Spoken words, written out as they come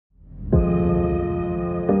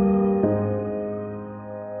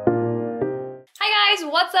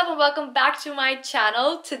what's up and welcome back to my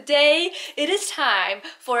channel. Today it is time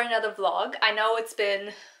for another vlog. I know it's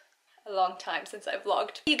been a long time since I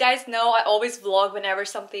vlogged. You guys know I always vlog whenever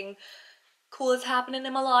something cool is happening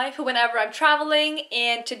in my life, whenever I'm traveling,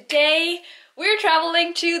 and today we're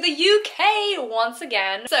traveling to the UK once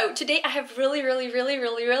again. So today I have really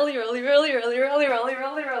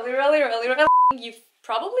you've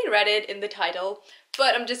probably read it in the title,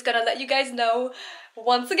 but I'm just gonna let you guys know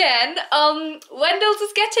once again, Wendles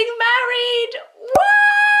is getting married!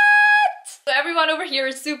 What? So everyone over here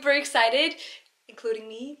is super excited, including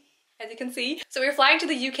me, as you can see. So we're flying to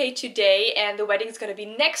the UK today and the wedding is gonna be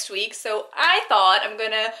next week, so I thought I'm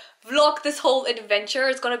gonna vlog this whole adventure.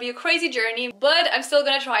 It's gonna be a crazy journey, but I'm still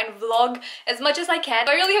gonna try and vlog as much as I can.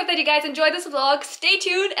 So I really hope that you guys enjoy this vlog. Stay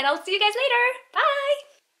tuned and I'll see you guys later. Bye!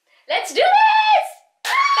 Let's do this!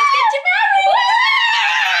 Let's get you married!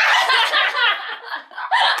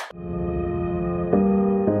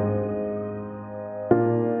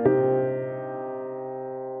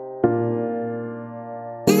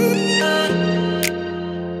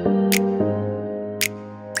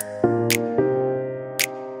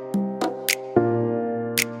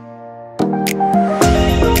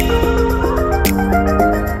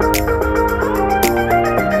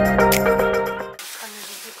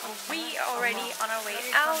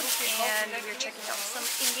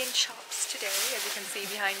 Today, as you can see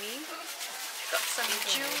behind me, got some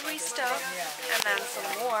jewelry stuff and then some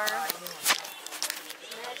more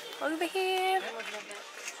over here.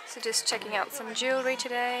 So just checking out some jewelry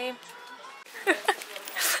today.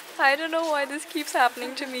 I don't know why this keeps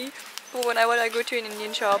happening to me, but whenever I go to an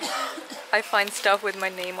Indian shop I find stuff with my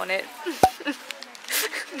name on it.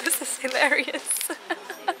 This is hilarious.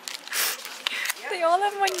 They all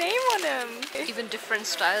have my name on them. Even different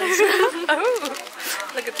styles. Oh,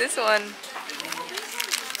 look at this one.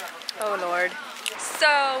 Oh Lord.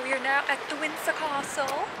 So we are now at the Windsor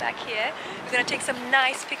Castle back here. We're gonna take some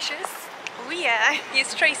nice pictures. Oh yeah.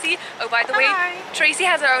 Here's Tracy. Oh, by the way, Tracy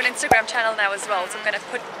has her own Instagram channel now as well, so I'm gonna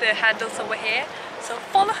put the handles over here. So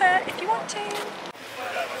follow her if you want to.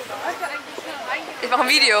 Ich mache ein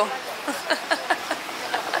Video.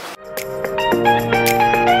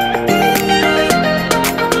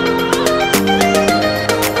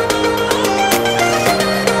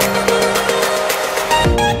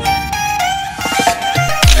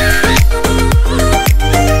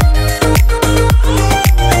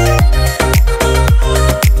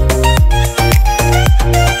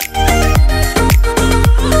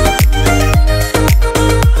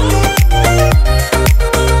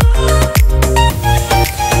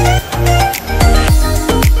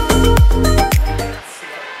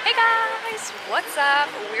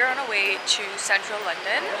 To central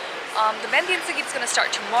London. The Mendi and Silky is going to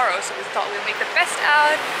start tomorrow, so we thought we'll make the best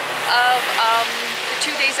out of the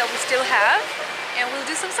 2 days that we still have, and we'll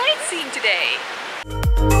do some sightseeing today.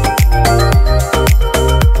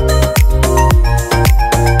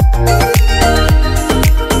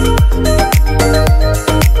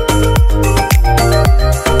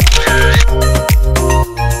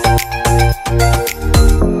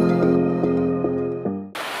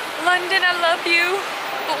 London, I love you.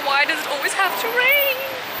 Why does it always have to rain?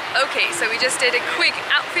 Okay, so we just did a quick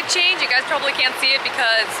outfit change. You guys probably can't see it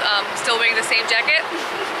because I'm still wearing the same jacket.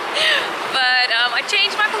 But I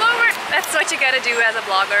changed my pullover. That's what you gotta do as a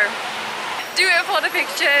vlogger. Do it for the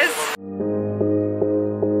pictures.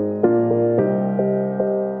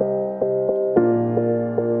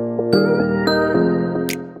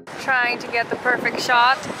 Trying to get the perfect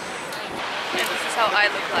shot. And this is how I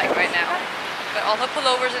look like right now. Got all her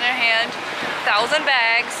pullovers in her hand, 1,000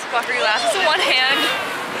 bags, crockery glasses in one hand.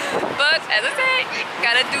 But as I say,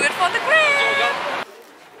 gotta do it for the gram.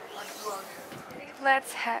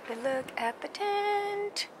 Let's have a look at the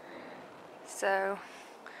tent. So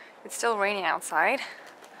it's still raining outside,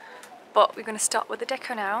 but we're gonna start with the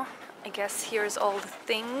deco now. I guess here's all the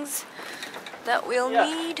things that we'll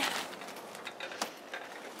need.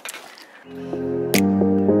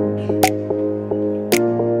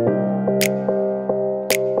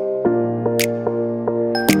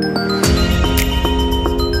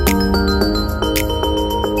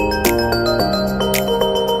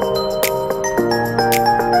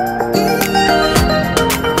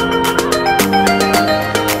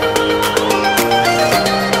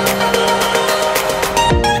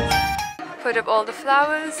 Put up all the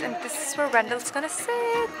flowers, and this is where Wendell's gonna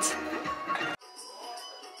sit.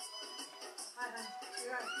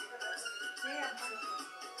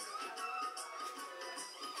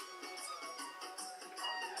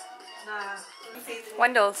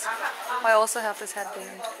 Wendles, I also have this headband.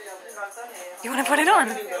 You want to put it on?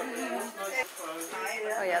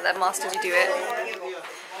 Oh yeah, that master, did you do it?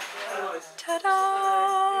 Ta-da!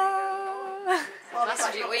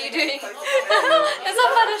 Master, what are you doing? It's so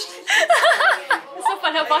fun. It's so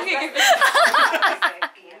fun how fucking it is.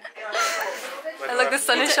 And look, the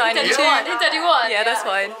sun is shining too. 31. Yeah, that's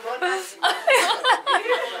fine.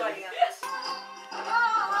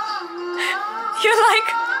 You're like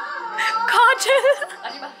cartoon.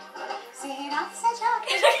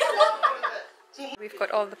 We've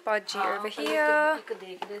got all the bhaji over here.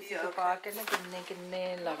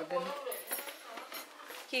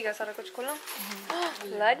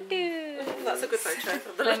 That's a good photo.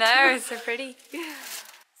 I know, it's so pretty.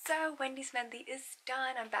 So Wendy's Mehndi is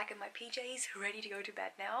done. I'm back in my PJs, ready to go to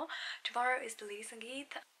bed now. Tomorrow is the Lady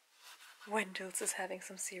Sangeet. Wendles is having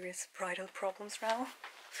some serious bridal problems now.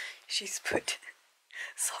 She's put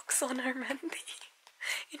socks on her Mehndi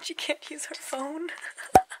and she can't use her phone.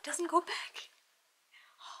 Doesn't go back.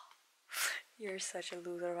 You're such a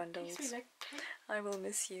loser, Wendles. I will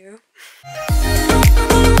miss you.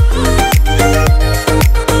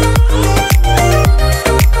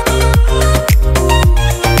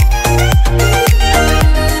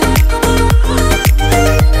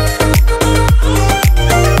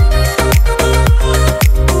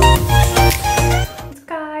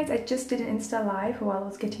 I just did an Insta live while I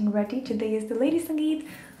was getting ready. Today is the Lady Sangeet.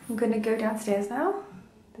 I'm gonna go downstairs now.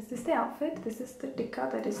 This is the outfit. This is the tikka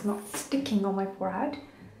that is not sticking on my forehead.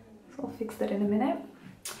 So I'll fix that in a minute.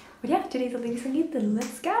 But yeah, today's the Lady Sangeet, then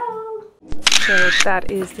let's go! So that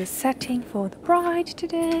is the setting for the bride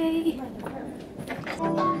today.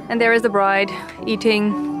 And there is the bride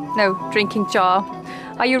drinking cha.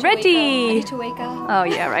 Are you ready? I need to wake up. Oh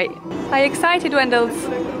yeah, right. Are you excited, Wendles?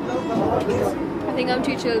 I think I'm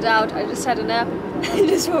too chilled out. I just had a nap. I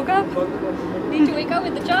just woke up. Need to wake up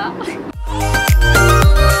with the jar.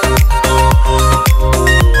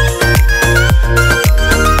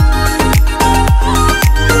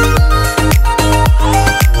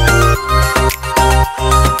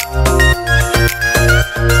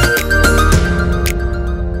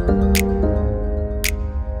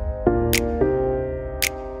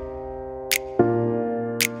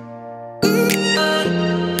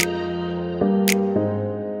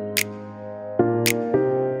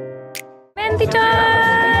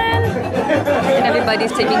 And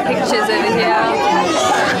everybody's taking pictures over here.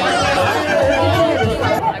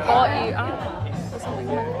 I got you.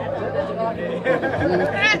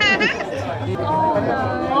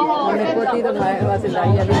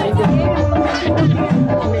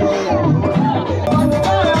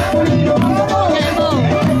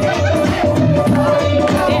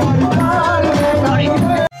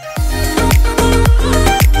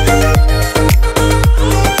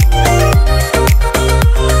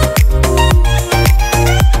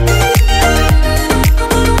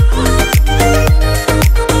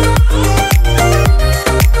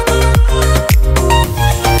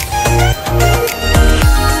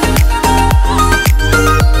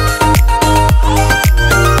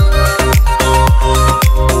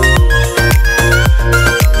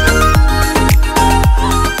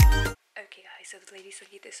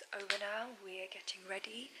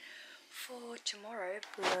 Ready for tomorrow.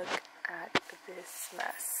 Look at this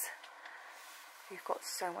mess. We've got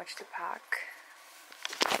so much to pack.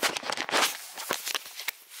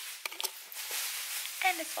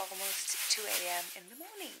 And it's almost 2 AM in the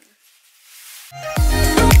morning.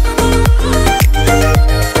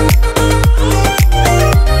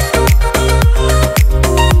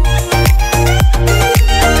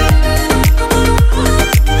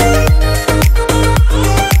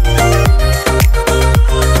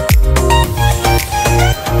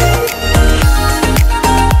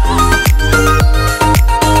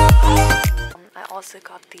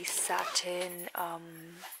 Satin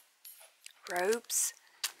robes.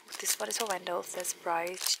 This one is for Wendles. There's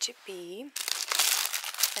bride to be.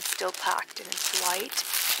 It's still packed and it's white.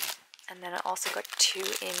 And then I also got 2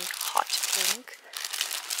 in hot pink.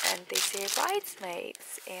 And they say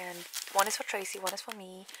bridesmaids. And one is for Tracy, one is for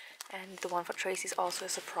me. And the one for Tracy is also a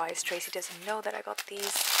surprise. Tracy doesn't know that I got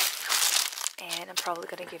these. And I'm probably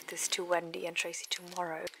gonna give this to Wendy and Tracy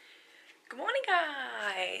tomorrow. Good morning,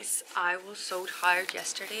 guys! I was so tired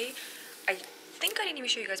yesterday. I think I didn't even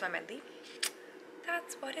show you guys my Mehndi.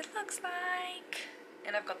 That's what it looks like.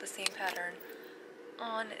 And I've got the same pattern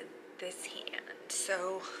on this hand.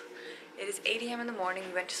 So it is 8 AM in the morning.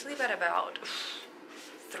 We went to sleep at about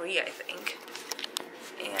 3, I think.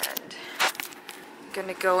 And I'm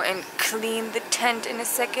gonna go and clean the tent in a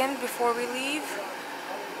second before we leave.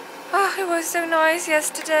 Oh, it was so nice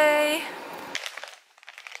yesterday.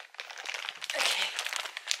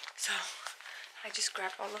 So I just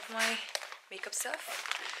grabbed all of my makeup stuff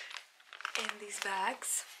in these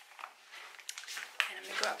bags. And I'm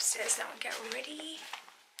gonna go upstairs now and get ready.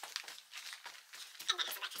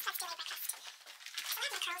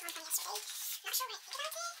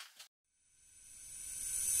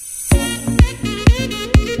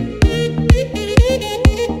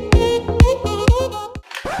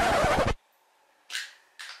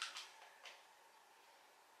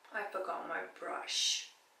 I forgot my brush.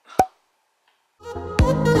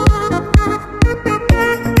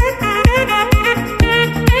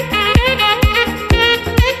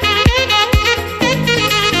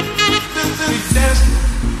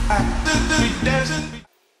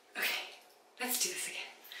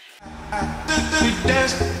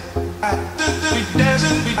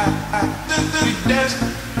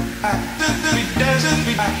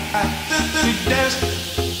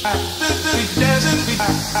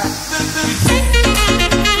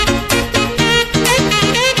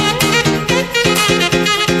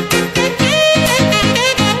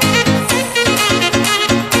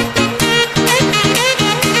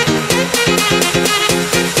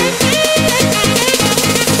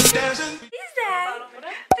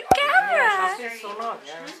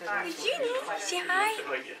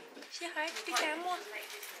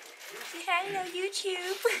 Hello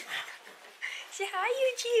YouTube. Say hi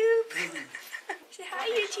YouTube. Say hi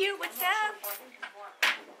YouTube. What's up?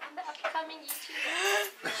 I'm the upcoming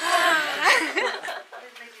YouTuber.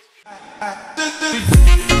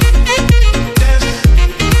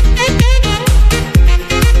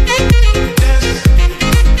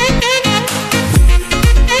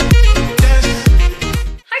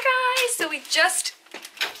 Hi guys. So we just.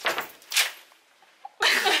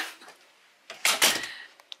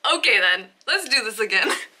 Okay then, let's do this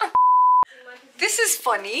again. This is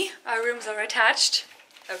funny. Our rooms are attached.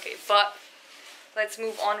 Okay, but let's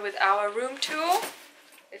move on with our room tour.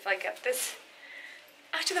 If I get this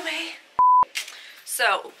out of the way.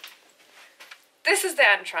 So, this is the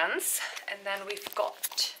entrance. And then we've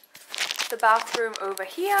got the bathroom over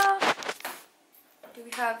here. Do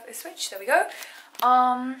we have a switch? There we go.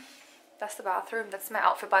 That's the bathroom. That's my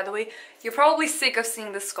outfit, by the way. You're probably sick of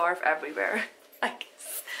seeing the scarf everywhere, I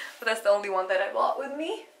guess. But that's the only one that I bought with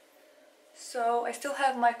me. So I still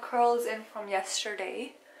have my curls in from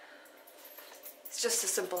yesterday. It's just a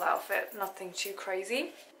simple outfit, nothing too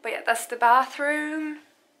crazy. But yeah, that's the bathroom.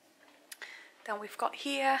 Then we've got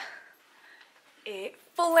here a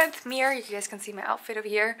full-length mirror. You guys can see my outfit over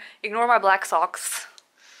here. Ignore my black socks.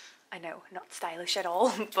 I know, not stylish at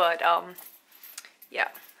all, but yeah,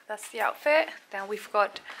 that's the outfit. Then we've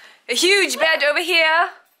got a huge bed over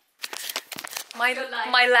here.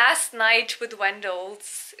 My last night with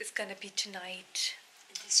Wendles is gonna be tonight.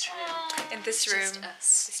 In this room. In this room. Just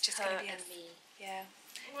us. It's just gonna be us. And me. Yeah.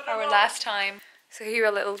 Our last time. So here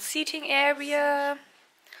a little seating area.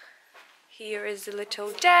 Here is the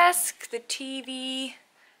little desk, the TV,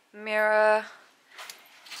 mirror,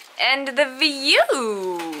 and the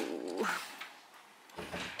view.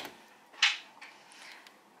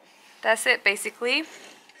 That's it basically.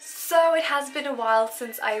 So it has been a while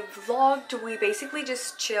since I vlogged. We basically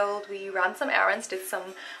just chilled. We ran some errands, did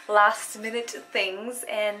some last minute things,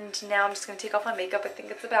 and now I'm just gonna take off my makeup. I think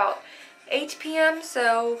it's about 8 p.m.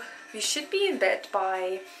 so we should be in bed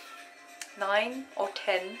by 9 or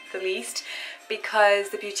 10 the least, because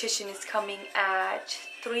the beautician is coming at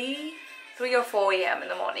 3 or 4 a.m. in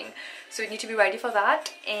the morning. So we need to be ready for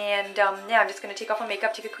that. And yeah, I'm just gonna take off my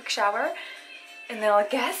makeup, take a quick shower, and then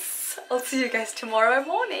I'll see you guys tomorrow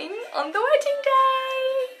morning on the wedding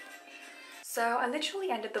day. So I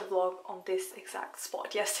literally ended the vlog on this exact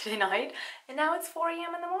spot yesterday night, and now it's 4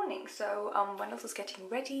 a.m. in the morning. So Wendles is getting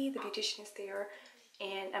ready, the beautician is there,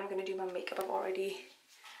 and I'm gonna do my makeup. I've already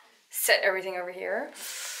set everything over here.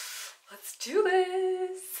 Let's do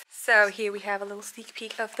this. So here we have a little sneak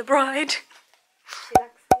peek of the bride.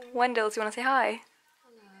 Relaxing. Wendles, you wanna say hi?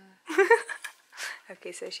 Hello.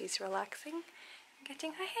 Okay, so she's relaxing,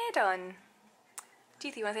 getting her hair done.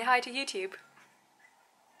 Jeezy, you wanna say hi to YouTube?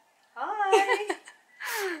 Hi!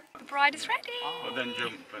 The bride is ready! Well, then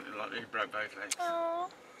jump, but like he broke both legs. Aww.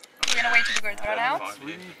 We're gonna wait till the girls run out. 5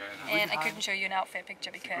 years ago now. And I couldn't show you an outfit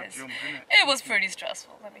picture because Jump, innit? it was pretty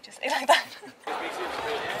stressful, let me just say it like that.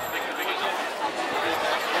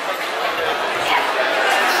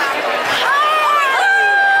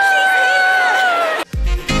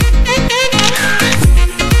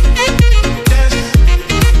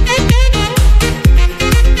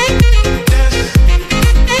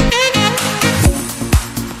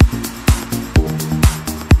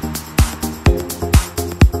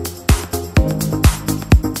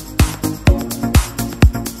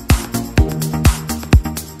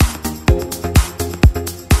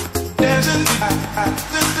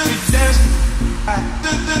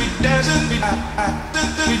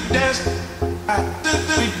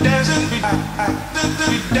 dancing.